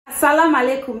Assalamu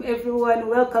alaikum everyone,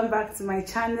 welcome back to my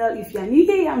channel. If you are new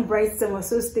here, I'm Bright Summer,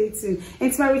 so stay tuned.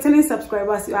 And to my returning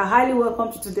subscribers, you are highly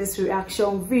welcome to today's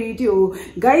reaction video.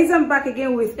 Guys, I'm back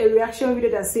again with a reaction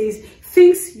video that says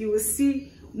things you will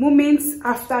see moments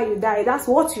after you die. That's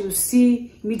what you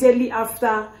see immediately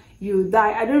after you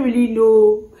die. I don't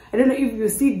know if you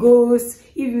see ghosts,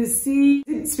 if you see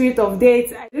the spirit of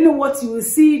death. I don't know what you will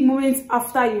see moments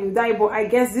after you die, but I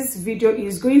guess this video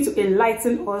is going to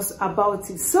enlighten us about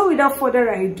it. So without further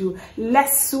ado,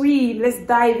 let's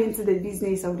dive into the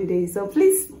business of the day. So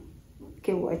please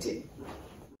keep watching.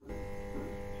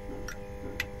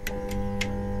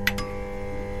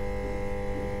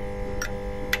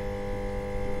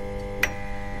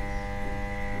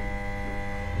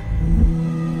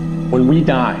 When we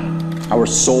die, our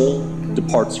soul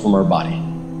departs from our body.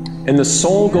 And the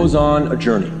soul goes on a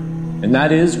journey. And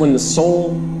that is when the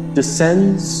soul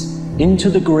descends into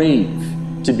the grave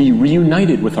to be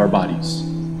reunited with our bodies.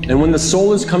 And when the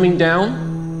soul is coming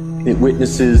down, it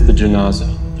witnesses the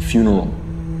janazah, the funeral.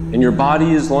 And your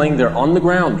body is laying there on the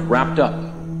ground, wrapped up,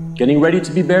 getting ready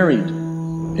to be buried.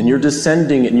 And you're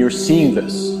descending and you're seeing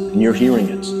this, and you're hearing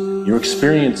it, you're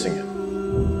experiencing it.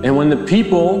 And when the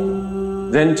people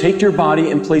then take your body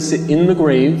and place it in the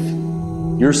grave,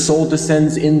 your soul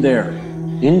descends in there,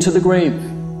 into the grave,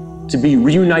 to be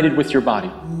reunited with your body.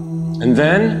 And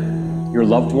then your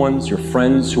loved ones, your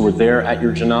friends who were there at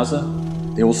your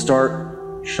janazah, they will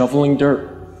start shoveling dirt,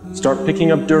 start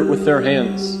picking up dirt with their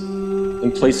hands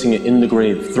and placing it in the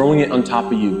grave, throwing it on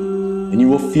top of you, and you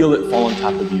will feel it fall on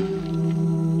top of you.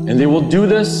 And they will do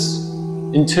this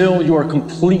until you are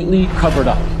completely covered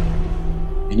up.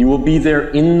 And you will be there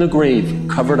in the grave,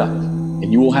 covered up,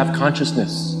 and you will have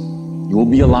consciousness. You will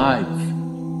be alive.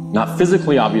 Not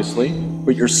physically, obviously,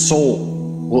 but your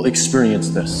soul will experience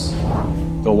this.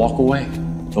 They'll walk away.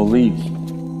 They'll leave.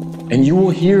 And you will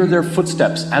hear their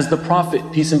footsteps, as the Prophet,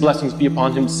 peace and blessings be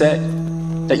upon him, said,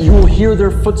 that you will hear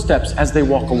their footsteps as they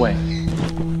walk away.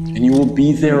 And you will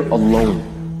be there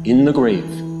alone, in the grave,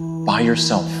 by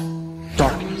yourself.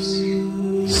 Darkness.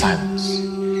 Silence.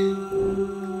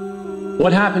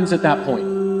 What happens at that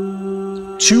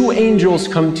point? Two angels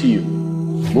come to you,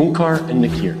 Munkar and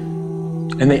Nakir,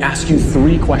 and they ask you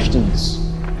three questions.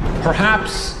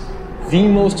 Perhaps the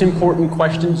most important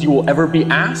questions you will ever be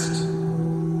asked,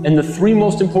 and the three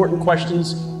most important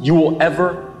questions you will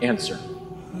ever answer.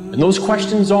 And those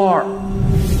questions are,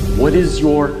 what is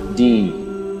your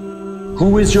deen?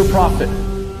 Who is your prophet?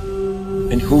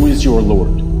 And who is your Lord?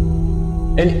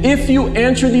 And if you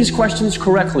answer these questions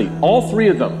correctly, all three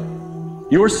of them,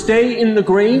 your stay in the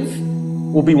grave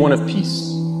will be one of peace.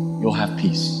 You'll have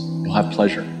peace. You'll have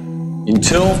pleasure.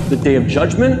 Until the day of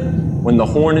judgment, when the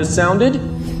horn is sounded,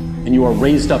 and you are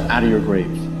raised up out of your grave.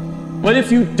 But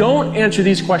if you don't answer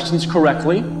these questions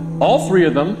correctly, all three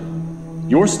of them,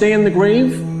 your stay in the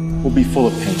grave will be full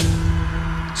of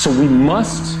pain. So we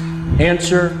must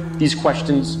answer these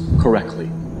questions correctly.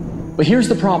 But here's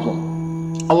the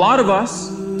problem. A lot of us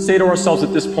say to ourselves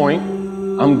at this point,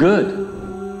 I'm good,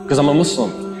 because I'm a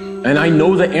Muslim, and I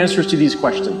know the answers to these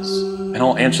questions, and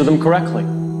I'll answer them correctly.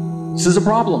 This is a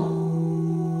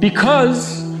problem.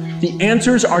 Because the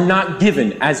answers are not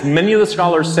given, as many of the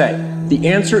scholars say, the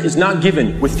answer is not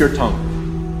given with your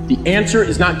tongue. The answer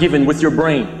is not given with your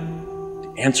brain.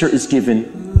 The answer is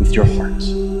given with your heart.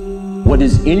 What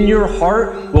is in your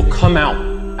heart will come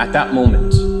out at that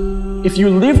moment. If you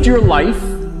lived your life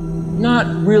not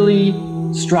really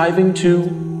striving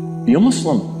to be a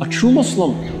Muslim, a true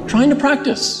Muslim, trying to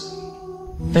practice,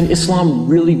 then Islam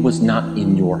really was not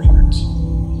in your heart.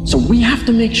 So we have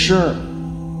to make sure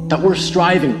that we're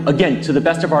striving, again, to the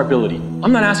best of our ability.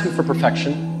 I'm not asking for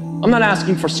perfection. I'm not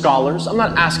asking for scholars. I'm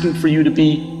not asking for you to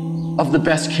be of the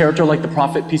best character like the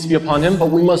Prophet, peace be upon him, but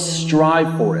we must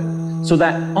strive for it. So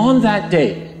that on that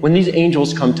day, when these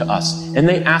angels come to us and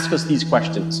they ask us these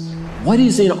questions, what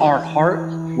is in our heart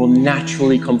will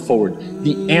naturally come forward.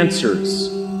 The answers,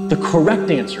 the correct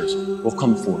answers will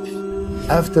come forth.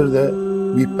 After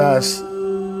we pass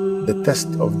the test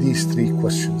of these three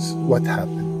questions, what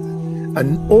happened?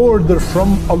 An order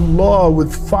from Allah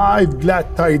with 5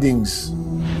 glad tidings.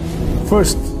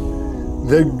 First,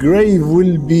 the grave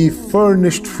will be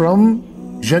furnished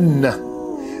from Jannah.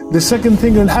 The second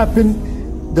thing will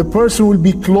happen, the person will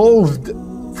be clothed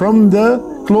from the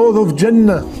cloth of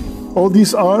Jannah. All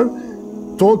these are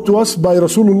taught to us by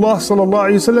Rasulullah sallallahu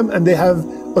alaihi wasallam, and they have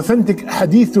authentic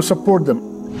hadith to support them.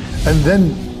 And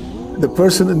then the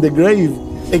person in the grave,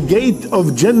 a gate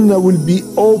of Jannah will be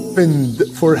opened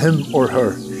for him or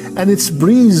her, and its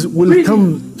breeze will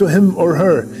come to him or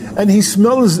her, and he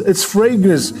smells its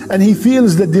fragrance and he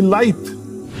feels the delight.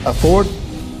 A fourth,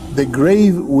 the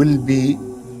grave will be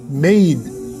made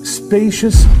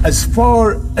spacious as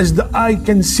far as the eye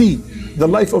can see. The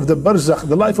life of the barzakh,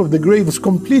 the life of the grave is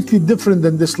completely different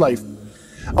than this life.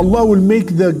 Allah will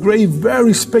make the grave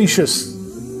very spacious.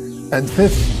 And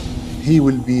fifth, he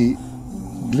will be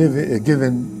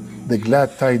given the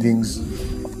glad tidings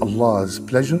of Allah's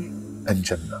pleasure and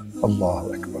Jannah.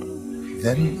 Allahu Akbar.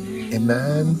 Then a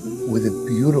man with a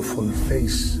beautiful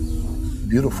face,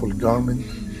 beautiful garment,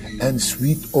 and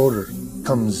sweet odor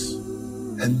comes,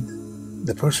 and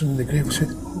the person in the grave said,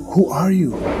 "Who are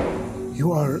you?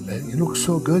 You look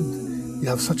so good. You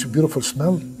have such a beautiful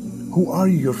smell. Who are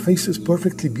you? Your face is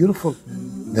perfectly beautiful."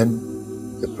 Then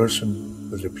the person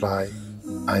will reply,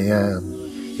 "I am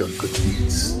your good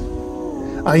deeds.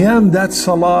 I am that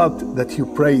salat that you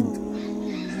prayed.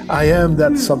 I am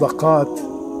that sadaqat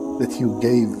that you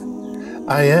gave.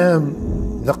 I am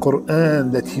the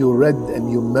Quran that you read and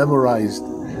you memorized.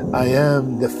 I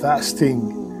am the fasting.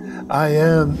 I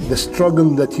am the struggle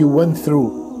that you went through.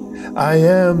 I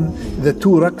am the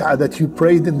 2 rak'ah that you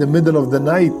prayed in the middle of the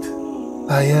night.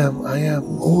 I am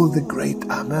all the great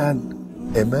amal."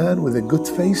 A man with a good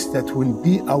face that will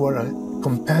be our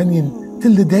companion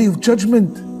till the day of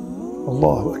judgment.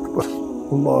 Allahu Akbar.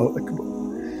 Allahu Akbar.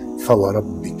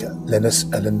 فَوَرَبِّكَ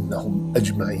لَنَسْأَلَنَّهُمْ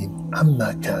أَجْمَعِينَ عَمَّا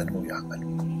كَانُوا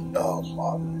يَعْمَلُونَ. Ya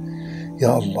Allah.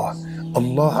 Ya Allah.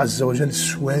 Allah Azza wa Jal is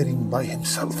swearing by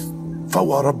himself.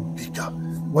 فَوَرَبِّكَ.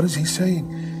 What is he saying?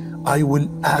 I will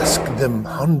ask them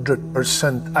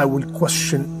 100%. I will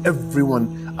question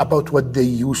everyone about what they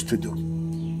used to do.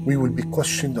 We will be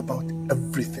questioned about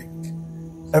everything.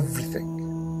 Everything.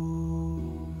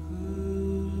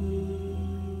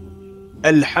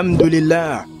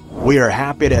 Alhamdulillah. We are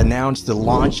happy to announce the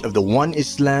launch of the One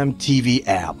Islam TV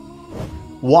app.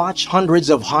 Watch hundreds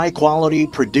of high-quality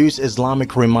produced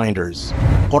Islamic reminders,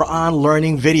 Quran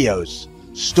learning videos,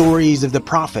 stories of the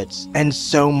prophets, and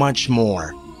so much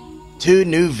more. 2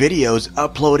 new videos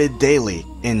uploaded daily,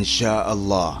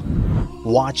 inshallah.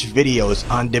 Watch videos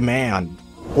on demand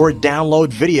or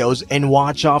download videos and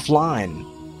watch offline.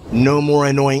 No more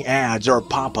annoying ads or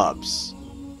pop-ups.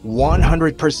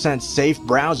 100% safe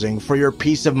browsing for your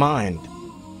peace of mind.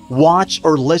 Watch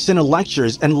or listen to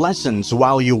lectures and lessons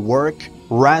while you work,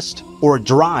 rest, or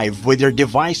drive with your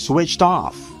device switched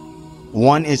off.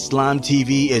 One Islam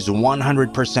TV is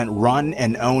 100% run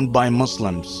and owned by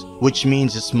Muslims, which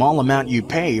means the small amount you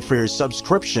pay for your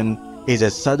subscription is a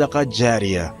sadaqah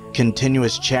jariyah,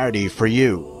 continuous charity for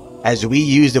you, as we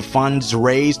use the funds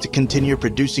raised to continue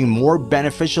producing more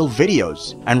beneficial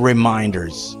videos and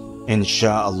reminders,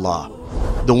 inshallah.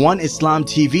 The One Islam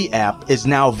TV app is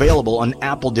now available on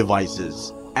Apple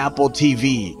devices, Apple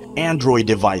TV, Android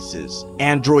devices,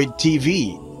 Android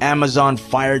TV, Amazon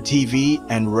Fire TV,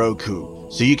 and Roku,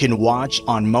 so you can watch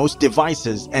on most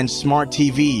devices and smart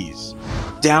TVs.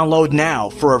 Download now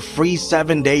for a free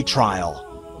 7-day trial.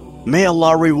 May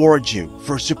Allah reward you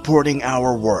for supporting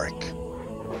our work.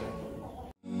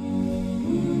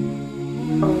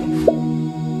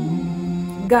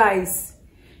 Guys,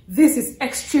 this is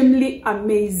extremely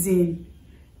amazing.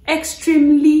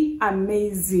 Extremely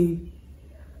amazing.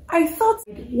 I thought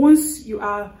once you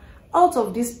are out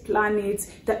of this planet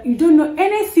that you don't know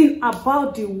anything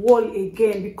about the world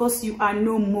again because you are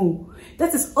no more.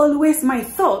 That is always my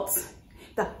thought,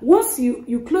 that once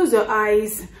you close your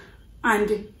eyes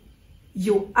and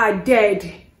you are dead,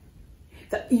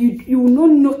 that you will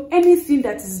not know anything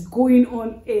that is going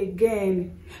on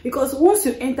again. Because once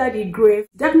you enter the grave,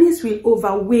 darkness will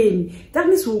overwhelm.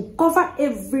 Darkness will cover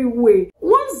everywhere.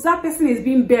 Once that person is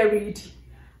being buried,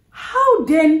 how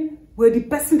then will the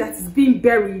person that is being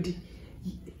buried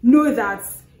know that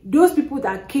those people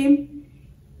that came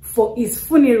for his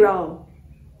funeral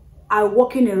are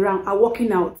walking around, are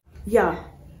walking out? Yeah.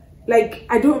 Like,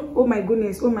 I don't, oh my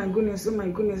goodness, oh my goodness, oh my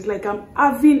goodness. Like,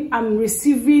 I'm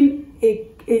receiving a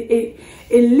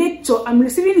lecture. I'm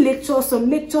receiving lectures, some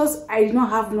lectures I do not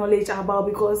have knowledge about,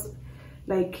 because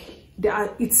like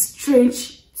it's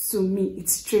strange to me.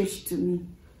 It's strange to me.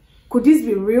 Could this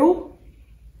be real?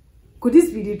 Could this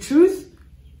be the truth?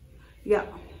 Yeah,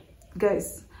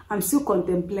 guys, I'm still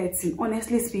contemplating,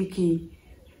 honestly speaking,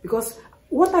 because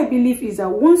what I believe is that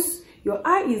once your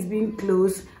eye is being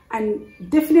closed, and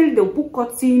definitely they'll put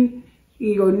cotton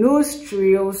in your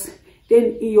nostrils,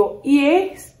 then in your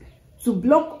ears, to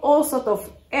block all sort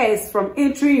of airs from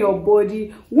entering your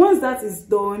body. Once that is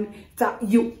done, that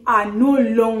you are no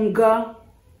longer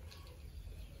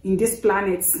in this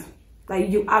planet, like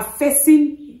you are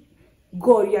facing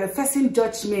God, you are facing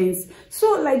judgments.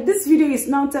 So like this video is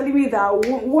now telling me that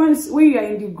once when you are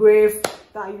in the grave,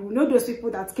 that you know those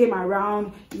people that came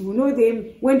around, you know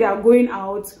them when they are going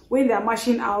out, when they are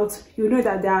marching out, you know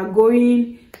that they are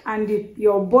going, and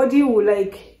your body will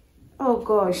like, oh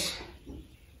gosh.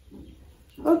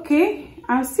 Okay,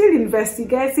 I'm still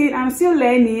investigating, I'm still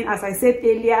learning. As I said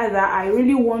earlier, that I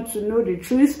really want to know the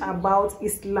truth about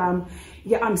Islam.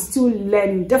 Yeah, I'm still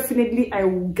learning. Definitely I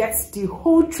will get the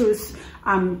whole truth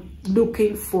I'm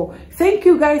looking for. Thank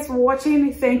you guys for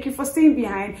watching. Thank you for staying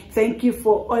behind. Thank you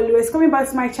for always coming back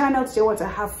to my channel to share what I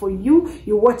have for you.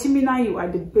 You're watching me now, you are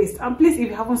the best. And please, if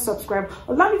you haven't subscribed,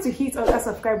 allow me to hit on that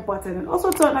subscribe button, and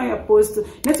also turn on your post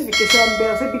notification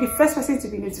bell so you'll be the first person to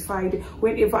be notified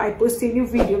whenever I post a new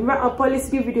video. Remember, I'll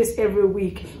publish new videos every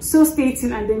week, so stay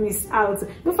tuned and don't miss out.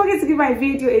 Don't forget to give my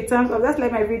video a thumbs up. That's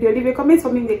like my video. Leave a comment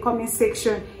for me in the comment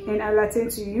section, and I'll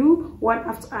attend to you one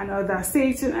after another.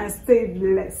 Stay tuned and stay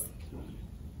blessed.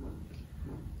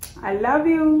 I love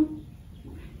you.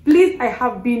 Please, I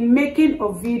have been making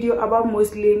a video about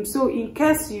Muslims, so in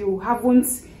case you haven't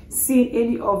seen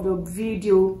any of the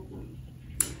video,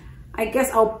 I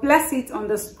guess I'll place it on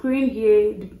the screen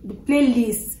here, the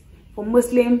playlist for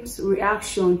Muslims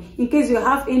reaction. In case you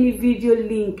have any video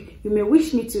link you may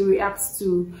wish me to react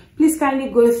to, please kindly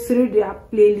go through their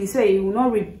playlist so you will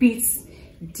not repeat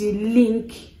the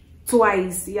link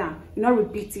twice. Yeah, you not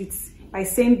repeat it by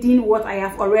sending what I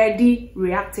have already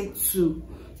reacted to.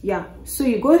 Yeah, so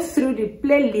you go through the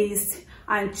playlist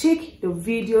and check the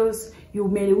videos you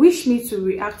may wish me to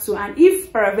react to, and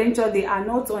if peradventure they are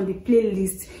not on the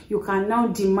playlist, you can now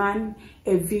demand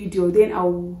a video. Then I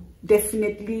will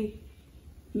definitely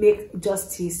make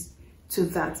justice to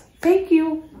that. Thank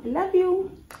you. I love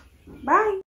you. Bye.